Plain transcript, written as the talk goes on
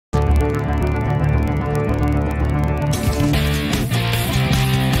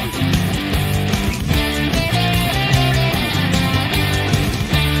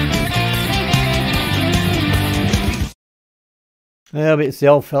Yeah, but it's the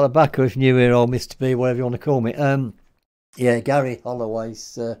old fella back, or if new here, old Mr. B, whatever you want to call me. Yeah, Garry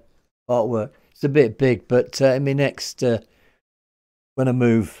Holloway's artwork. It's a bit big, but in my next, when I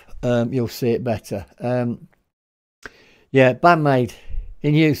move, you'll see it better. Yeah, Band-Maid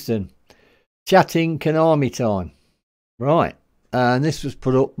in Houston. Chatting Kanami time. Right. And this was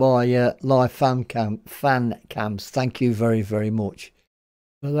put up by Live Fancams. Thank you very, very much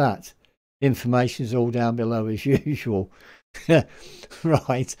for that. Information's all down below as usual.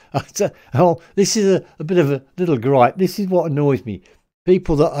 Right. Oh, this is a bit of a little gripe. This is what annoys me.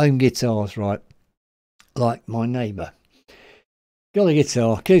 People that own guitars, right? Like my neighbour. Got a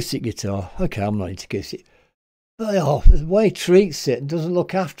guitar, acoustic guitar. Okay, I'm not into acoustic. But the way he treats it and doesn't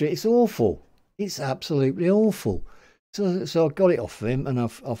look after it, it's awful. It's absolutely awful. So I got it off of him and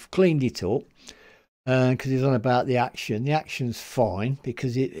I've cleaned it up. Because he's on about the action. The action's fine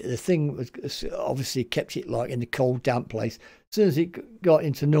because the thing was obviously kept it like in a cold, damp place. As soon as it got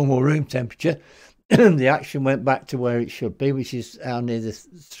into normal room temperature, the action went back to where it should be, which is how near the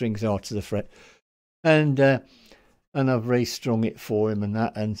strings are to the fret. And I've restrung it for him and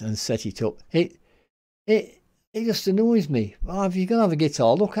that, and set it up. It just annoys me. Oh, if you're gonna have a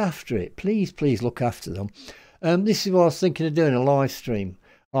guitar, look after it. Please look after them. This is what I was thinking of doing, a live stream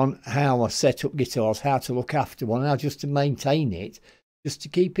on how I set up guitars, how to look after one, how just to maintain it, just to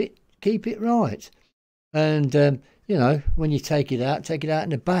keep it right. And you know, when you take it out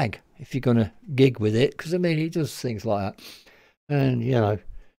in a bag if you're going to gig with it, because I mean it does things like that. And you know,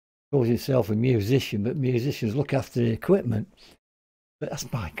 calls himself a musician, but musicians look after the equipment. But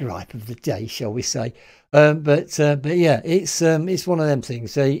that's my gripe of the day, shall we say? But yeah, it's one of them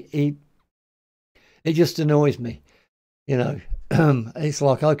things. It just annoys me, you know. It's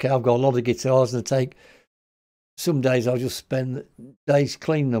like, okay, I've got a lot of guitars and I take some days I'll just spend days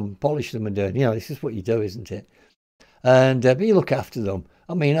cleaning them, polish them and doing, you know, this is what you do, isn't it? And but you look after them.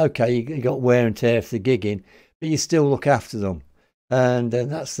 I mean, okay, you got wear and tear for the gigging, but you still look after them. And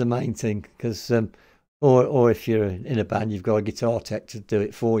that's the main thing, because or if you're in a band, you've got a guitar tech to do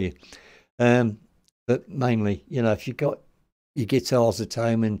it for you. But mainly, you know, if you've got your guitars at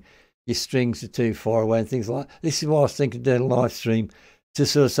home and your strings are too far away and things like that. This is why I was thinking of doing a live stream, to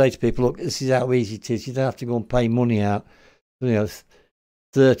sort of say to people, look, this is how easy it is. You don't have to go and pay money out, you know,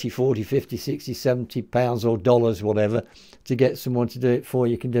 30, 40, 50, 60, 70 pounds or dollars, whatever, to get someone to do it for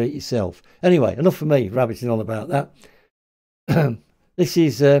you. You can do it yourself. Anyway, enough for me rabbiting on about that. This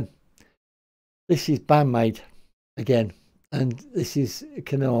is Band-Maid again, and this is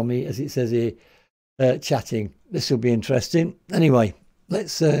Kanami, as it says here, chatting. This will be interesting. Anyway,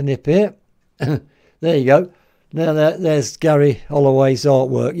 let's nip here. There you go. Now there's Garry Holloway's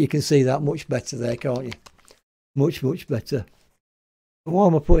artwork. You can see that much better there, can't you? Much better. Why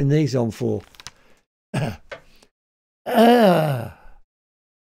am I putting these on for? Because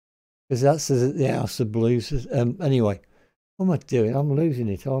that's the House of Blues. Anyway, what am I doing? I'm losing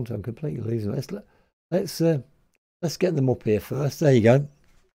it, aren't I? I'm completely losing it. Let's get them up here first. There you go.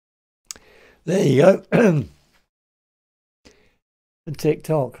 There you go. And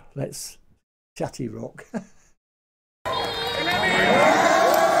TikTok. Let's chatty rock.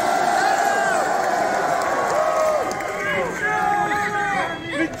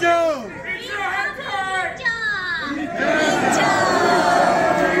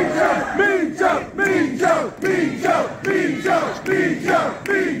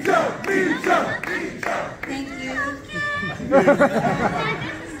 Psyche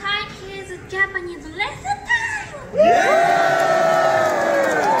is a Japanese lesson time! Do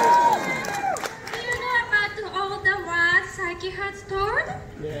you know about all the words Psyche has told?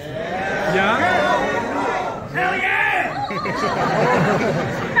 Yeah? Hell yeah!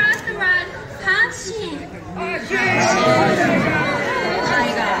 First word, hanshin.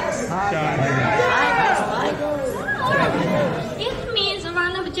 It means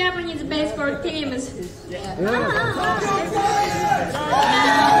one of Japanese baseball teams.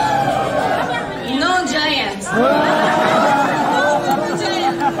 No Giants. Tigers.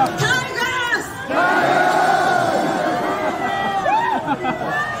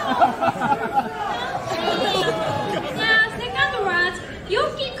 Now, second word,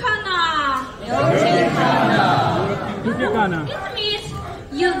 Yukikana. Yukikana. It means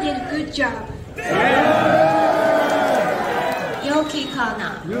you did a good job.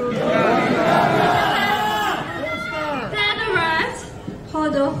 Yukikana. Third word,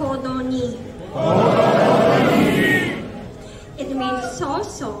 hodo ni. It means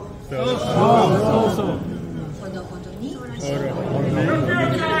so-so. Yeah.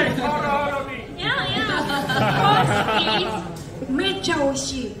 Mecha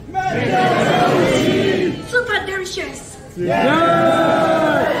oshii. Super delicious.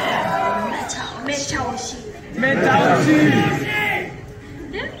 메차오시. 메타오시.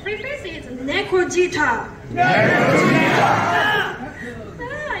 Then preface is nekojita.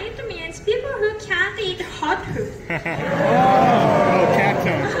 It means people who can't eat hot food.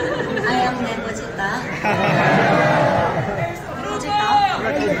 catchy. I am nekojita.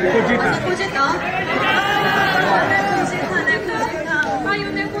 고지타. Are you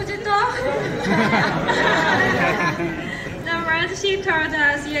nekojita? The word she told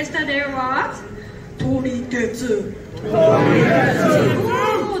us yesterday was toritetsu. Oh,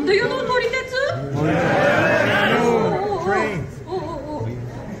 do you know toritetsu?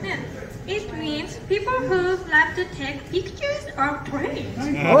 Yeah. It means people who like to take pictures of trains.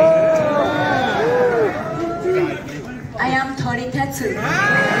 I am toritetsu.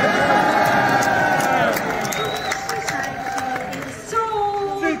 So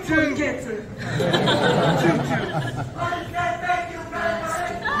toritetsu.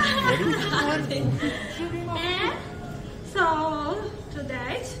 And so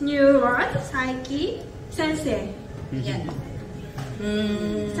today's new word, Saiki Sensei. Yeah.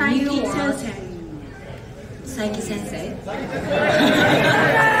 Saiki Sensei. Saiki sensei.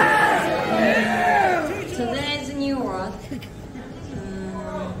 Today's new word.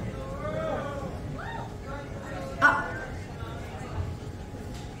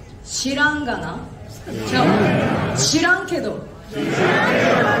 시랑가나? 시랑케도.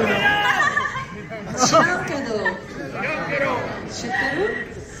 시랑케도. 시테루?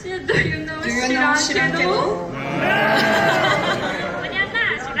 Do you know Do you know 시랑케도?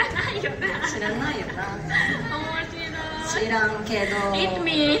 시랑케도. It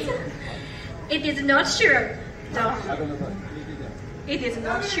means it is not sure. It is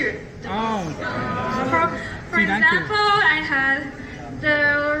not sure. For example, I had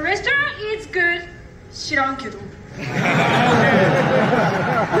the restaurant is good. 시랑케도.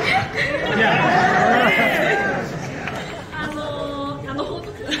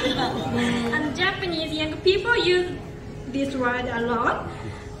 And Japanese young people use this word a lot,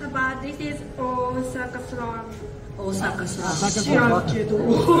 but this is Osaka slang. Osaka slang. 시랑케도.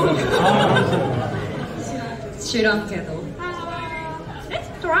 시랑케도. Let's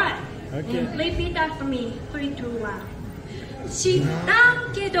try. Okay. Repeat after me. 3, 2, 1.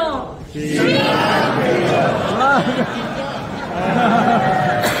 시랑케도. 3,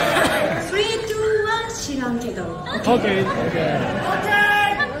 2, 1 시랑케도. Okay.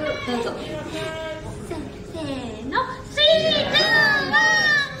どうぞ。せーの。3, 2, 1.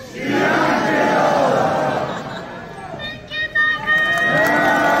 Thank you so much.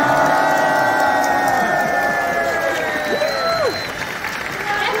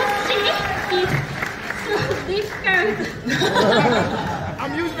 MC is so difficult.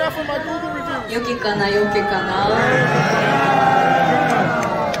 I'm using that for my Google review. 良きかな、良きかな。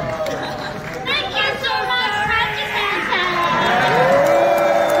Thank you so much, Catchy Sensei.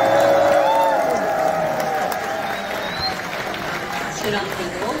 知らんけ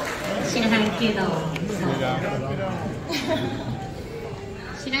ど。知らんけど。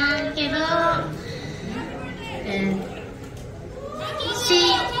知らんけど。She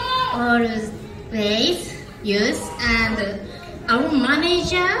always use and our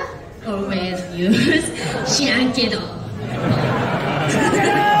manager always use 知らんけど。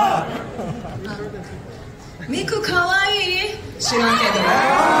ミクかわいい。知らんけど。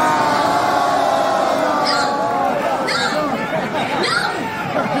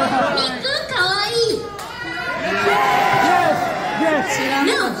ミクかわいい。知らんけ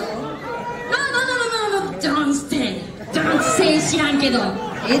ど。No, don't say 知らんけど。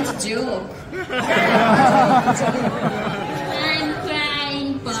It's joke. I'm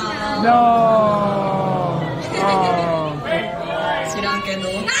crying, Paul. No. 知らんけど。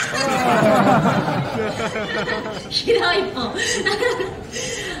広いPaul.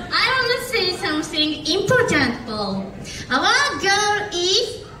 I want to say something important, Paul. Our girl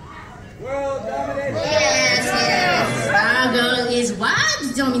is Yes. Our girl is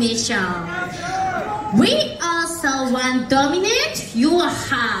world domination. We also want to dominate your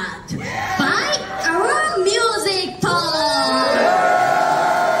heart by our music power.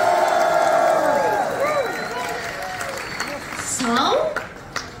 So,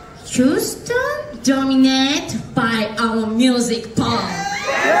 Houston dominate by our music power.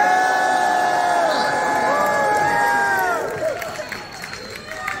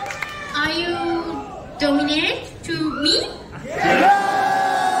 Are you dominate to me?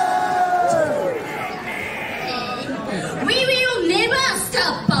 We will never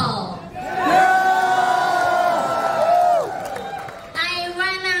stop, Paul. I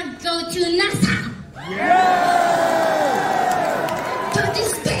wanna go to NASA. to the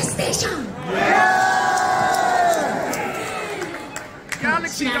space station.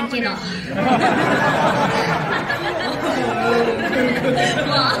 Galaxy 知らんけど domination.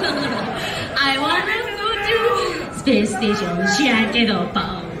 I wanna go to space station. 知らんけど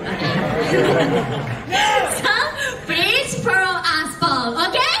Paul. Okay. So please follow us, Paul.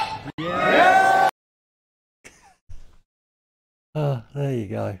 Okay? Oh, there you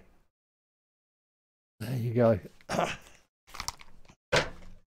go. There you go.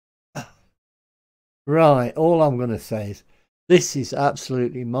 Right, all I'm going to say is this is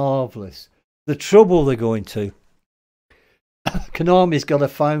absolutely marvellous. The trouble they're going to. Kanami's got a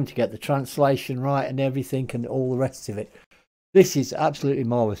phone to get the translation right and everything and all the rest of it. This is absolutely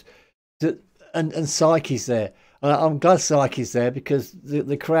marvellous. And Psyche's there. I'm glad Psyche's there because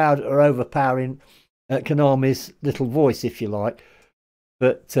the crowd are overpowering Kanami's little voice, if you like.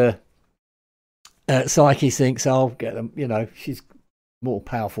 But Psyche thinks I'll get them, you know, she's more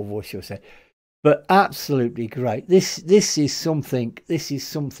powerful voice, she'll say. But absolutely great. This is something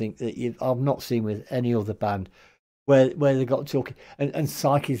that I've not seen with any other band where they got talking, and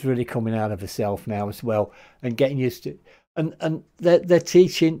Psyche's really coming out of herself now as well and getting used to it. And they're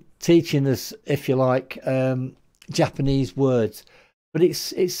teaching us, if you like, Japanese words. But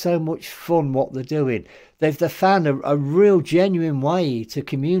it's so much fun what they're doing. They've found a real genuine way to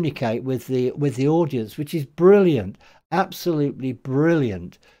communicate with the audience, which is brilliant, absolutely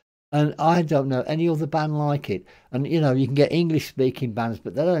brilliant. And I don't know any other band like it. And you know, you can get English speaking bands,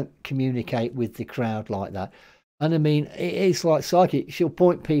 but they don't communicate with the crowd like that. And I mean, it's like Psyche. She'll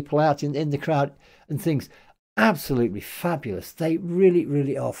point people out in the crowd and things. Absolutely fabulous. They really,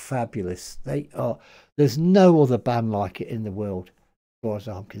 really are fabulous. They are. There's no other band like it in the world, as far as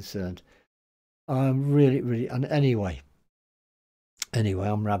I'm concerned. I'm really, really. And anyway,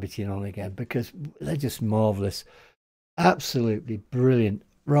 I'm rabbiting on again because they're just marvelous. Absolutely brilliant.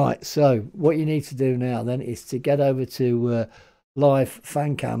 Right. So what you need to do now then is to get over to Live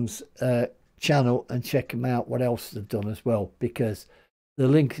Fancams channel and check them out. What else they've done as well, because the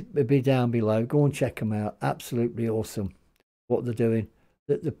link will be down below. Go and check them out. Absolutely awesome what they're doing.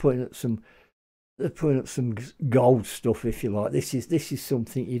 They're putting up some. They're putting up some gold stuff, if you like. This is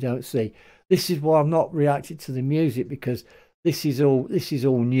something you don't see. This is why I'm not reacting to the music, because this is all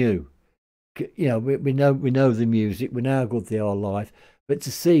new. You know, we know the music. We know how good they are live. But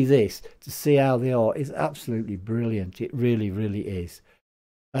to see this, to see how they are, is absolutely brilliant. It really, really is.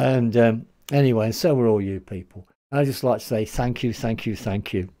 And anyway, and so are all you people. I just like to say thank you, thank you,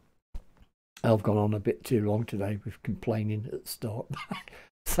 thank you. I've gone on a bit too long today with complaining at the start.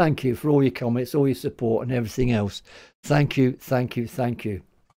 Thank you for all your comments, all your support and everything else. Thank you, thank you, thank you.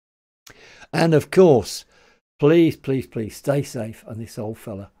 And of course, please, please, please stay safe. And this old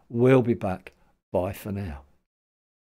fella will be back. Bye for now.